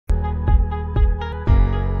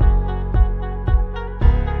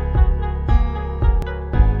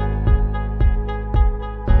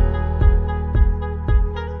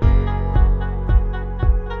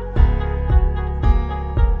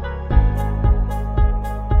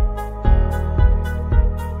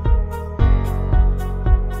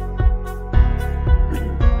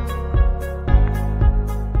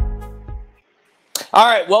All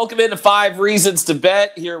right, welcome into 5 Reasons to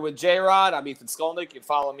Bet here with J-Rod. I'm Ethan Skolnick. You can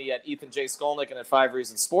follow me at Ethan J. Skolnick and at 5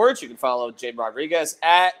 Reasons Sports. You can follow Jay Rodriguez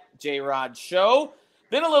at J-Rod Show.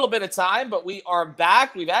 Been a little bit of time, but we are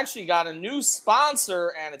back. We've actually got a new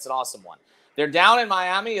sponsor, and it's an awesome one. They're down in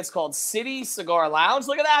Miami. It's called City Cigar Lounge.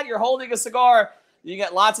 Look at that. You're holding a cigar. You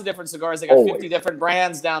get lots of different cigars. They got 50 different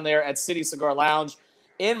brands down there at City Cigar Lounge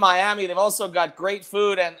in Miami. They've also got great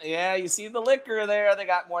food, and, yeah, you see the liquor there. They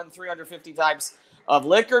got more than 350 types of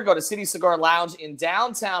liquor. Go to City Cigar Lounge in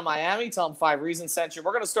downtown Miami. Tell them 5 Reasons sent you.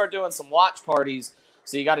 We're going to start doing some watch parties,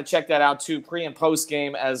 so you got to check that out too, pre and post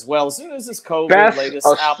game as well. As soon as this COVID latest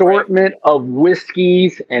assortment of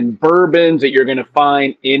whiskeys and bourbons that you're going to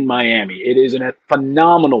find in Miami. It is a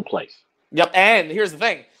phenomenal place. Yep, and here's the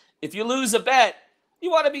thing: if you lose a bet,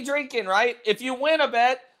 you want to be drinking, right? If you win a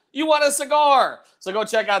bet, you want a cigar. So go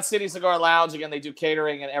check out City Cigar Lounge. Again, they do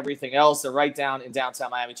catering and everything else. They're right down in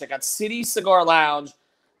downtown Miami. Check out City Cigar Lounge.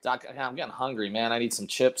 I'm getting hungry, man. I need some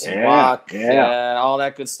chips and guac, all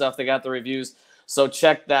that good stuff. They got the reviews. So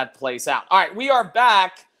check that place out. All right, we are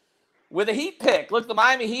back with a Heat pick. Look, the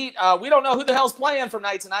Miami Heat, we don't know who the hell's playing from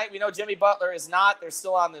night to night. We know Jimmy Butler is not. They're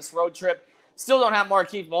still on this road trip. Still don't have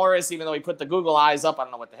Markieff Morris, even though he put the Google eyes up. I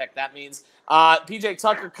don't know what the heck that means. P.J.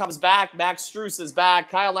 Tucker comes back. Max Strus is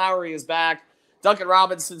back. Kyle Lowry is back. Duncan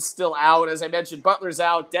Robinson's still out. As I mentioned, Butler's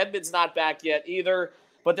out. Dedmon's not back yet either.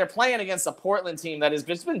 But they're playing against a Portland team that has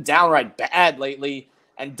just been downright bad lately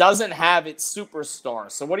and doesn't have its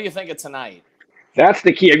superstar. So what do you think of tonight? That's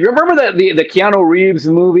the key. You remember the Keanu Reeves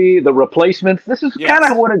movie, The Replacements? This is kind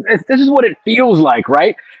of what it feels like,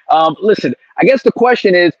 right? Listen, I guess the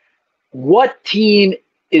question is, what team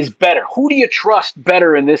is better? Who do you trust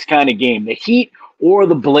better in this kind of game, the Heat or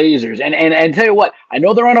the Blazers? And tell you what, I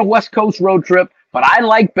know they're on a West Coast road trip, but I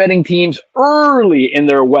like betting teams early in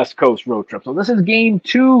their West Coast road trip. So this is game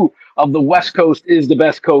 2 of the West Coast is the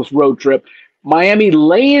best coast road trip. Miami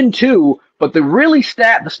laying 2, but the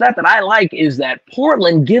stat that I like is that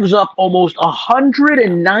Portland gives up almost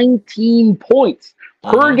 119 points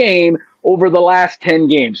per game over the last 10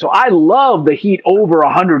 games. So I love the Heat over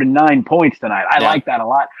 109 points tonight. I like that a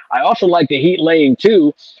lot. I also like the Heat laying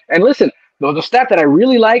 2. And listen, the stat that I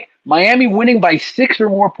really like, Miami winning by 6 or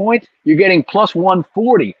more points, you're getting plus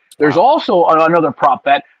 140. There's also another prop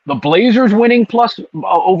bet, the Blazers winning plus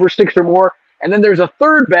over 6 or more. And then there's a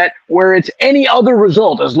third bet where it's any other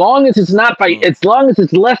result. As long as it's not as long as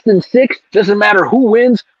it's less than 6, doesn't matter who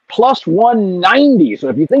wins, plus 190. So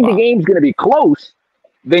if you think the game's going to be close,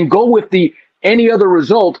 then go with the any other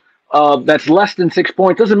result that's less than 6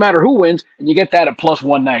 points. Doesn't matter who wins, and you get that at plus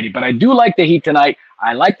 190. But I do like the Heat tonight.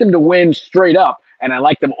 I like them to win straight up, and I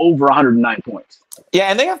like them over 109 points. Yeah,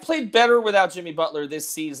 and they have played better without Jimmy Butler this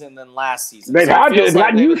season than last season. They've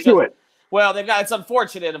gotten used to it. Well, it's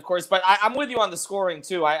unfortunate, of course, but I'm with you on the scoring,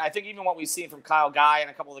 too. I think even what we've seen from Kyle Guy and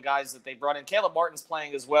a couple of the guys that they brought in, Caleb Martin's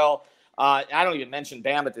playing as well. I don't even mention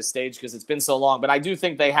Bam at this stage because it's been so long, but I do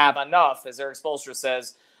think they have enough, as Eric Spoelstra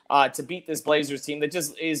says, to beat this Blazers team that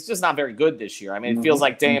is just not very good this year. I mean, it feels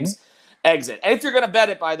like Dame's exit. And if you're going to bet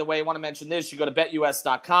it, by the way, I want to mention this. You go to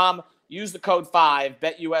betus.com, use the code 5,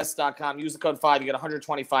 betus.com, use the code 5, you get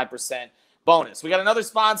 125% bonus. We got another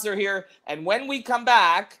sponsor here, and when we come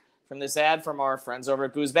back from this ad from our friends over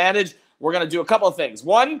at Booze Vantage, we're going to do a couple of things.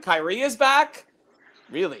 One, Kyrie is back.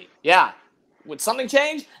 Really? Yeah. Would something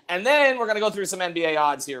change? And then we're going to go through some NBA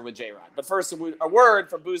odds here with J-Rod. But first, a word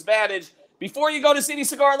from Booze Vantage. Before you go to City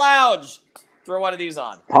Cigar Lounge, throw one of these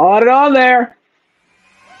on. Put it on there.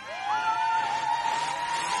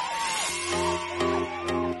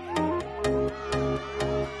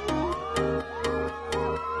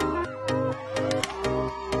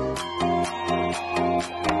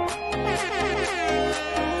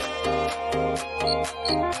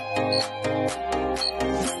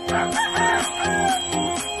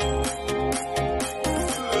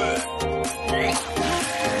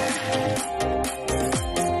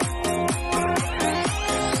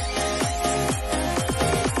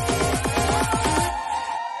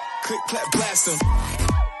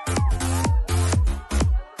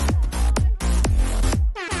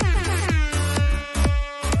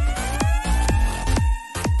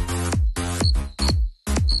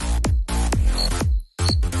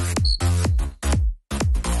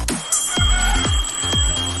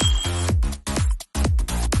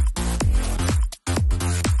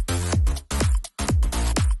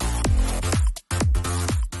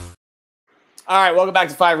 All right, welcome back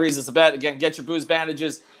to 5 Reasons to Bet. Again, get your Booze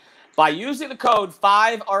Bandages by using the code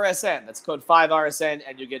 5RSN. That's code 5RSN,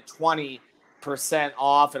 and you get 20%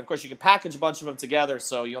 off. And, of course, you can package a bunch of them together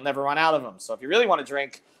so you'll never run out of them. So if you really want to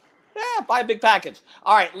drink, Yeah, buy a big package.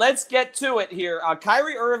 All right, let's get to it here.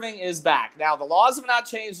 Kyrie Irving is back. Now, the laws have not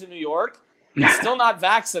changed in New York. He's still not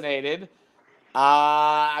vaccinated.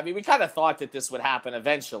 I mean, we kind of thought that this would happen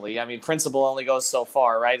eventually. I mean, principle only goes so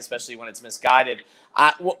far, right? Especially when it's misguided.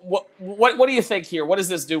 What do you think here? What does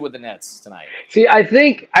this do with the Nets tonight? See, I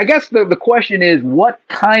guess the question is, what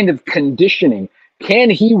kind of conditioning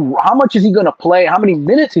how much is he going to play? How many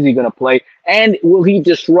minutes is he going to play? And will he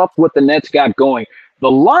disrupt what the Nets got going?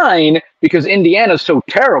 The line, because Indiana's so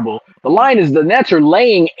terrible, the line is the Nets are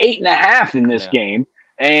laying 8.5 in this game.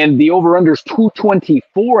 And the over-under is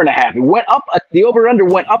 224.5. It went up. The over-under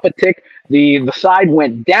went up a tick. The side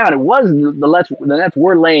went down. It was the Nets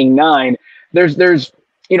were laying 9. There's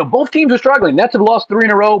both teams are struggling. Nets have lost 3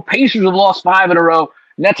 in a row. Pacers have lost 5 in a row.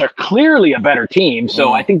 Nets are clearly a better team.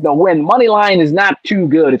 So I think the win money line is not too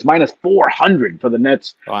good. It's minus 400 for the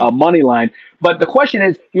Nets money line. But the question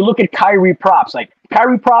is, you look at Kyrie props. Like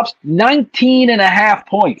Kyrie props, 19.5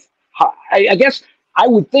 points. I guess I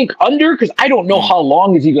would think under, because I don't know how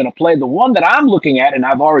long is he going to play. The one that I'm looking at, and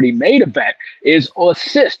I've already made a bet, is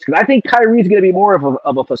assist. Because I think Kyrie's going to be more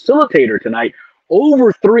of a facilitator tonight.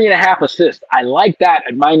 Over 3.5 assists. I like that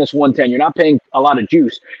at minus 110. You're not paying a lot of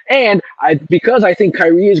juice. And because I think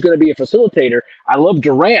Kyrie is going to be a facilitator, I love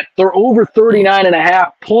Durant. They're over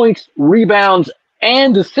 39.5 points, rebounds,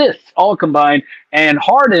 and assists all combined. And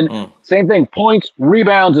Harden, same thing, points,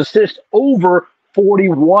 rebounds, assists over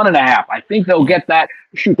 41.5. I think they'll get that.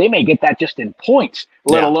 Shoot, they may get that just in points,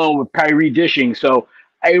 let alone with Kyrie dishing. So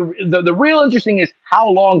the real interesting is how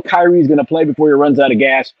long Kyrie is going to play before he runs out of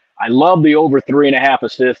gas. I love the over 3.5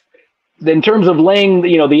 assists. In terms of laying,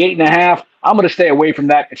 the 8.5, I'm going to stay away from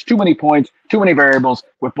that. It's too many points, too many variables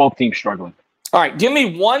with both teams struggling. All right, give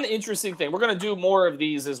me one interesting thing. We're going to do more of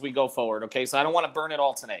these as we go forward, okay? So I don't want to burn it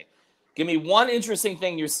all tonight. Give me one interesting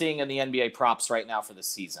thing you're seeing in the NBA props right now for this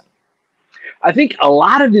season. I think a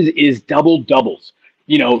lot of it is double-doubles.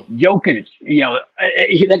 Jokic,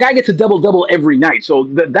 the guy gets a double-double every night. So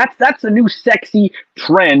that's a new sexy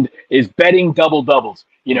trend, is betting double-doubles.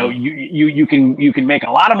 You can make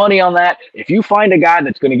a lot of money on that if you find a guy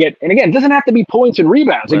that's going to get, and again, it doesn't have to be points and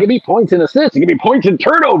rebounds. Right. It can be points and assists. It can be points and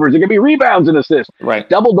turnovers. It can be rebounds and assists. Right.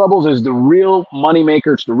 Double-doubles is the real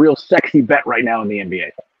moneymaker. It's the real sexy bet right now in the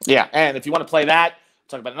NBA. Yeah, and if you want to play that,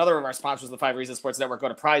 talk about another of our sponsors, the 5 Reasons Sports Network, go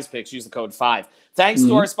to Prize Picks, use the code 5. Thanks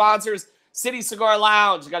to our sponsors, City Cigar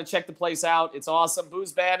Lounge. You got to check the place out. It's awesome.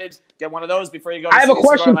 Booze Bandage. Get one of those before you go to I have City a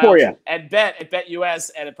question Cigar Lounge for you. And bet at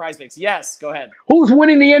BetUS and at Prize Picks. Yes, go ahead. Who's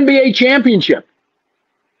winning the NBA championship?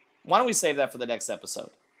 Why don't we save that for the next episode?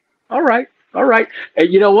 All right.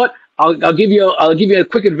 And you know what? I'll give you a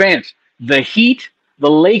quick advance. The Heat, the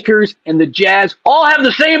Lakers, and the Jazz all have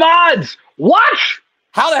the same odds. What?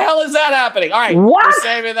 How the hell is that happening? All right, what? We're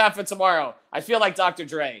saving that for tomorrow. I feel like Dr.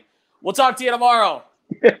 Dre. We'll talk to you tomorrow.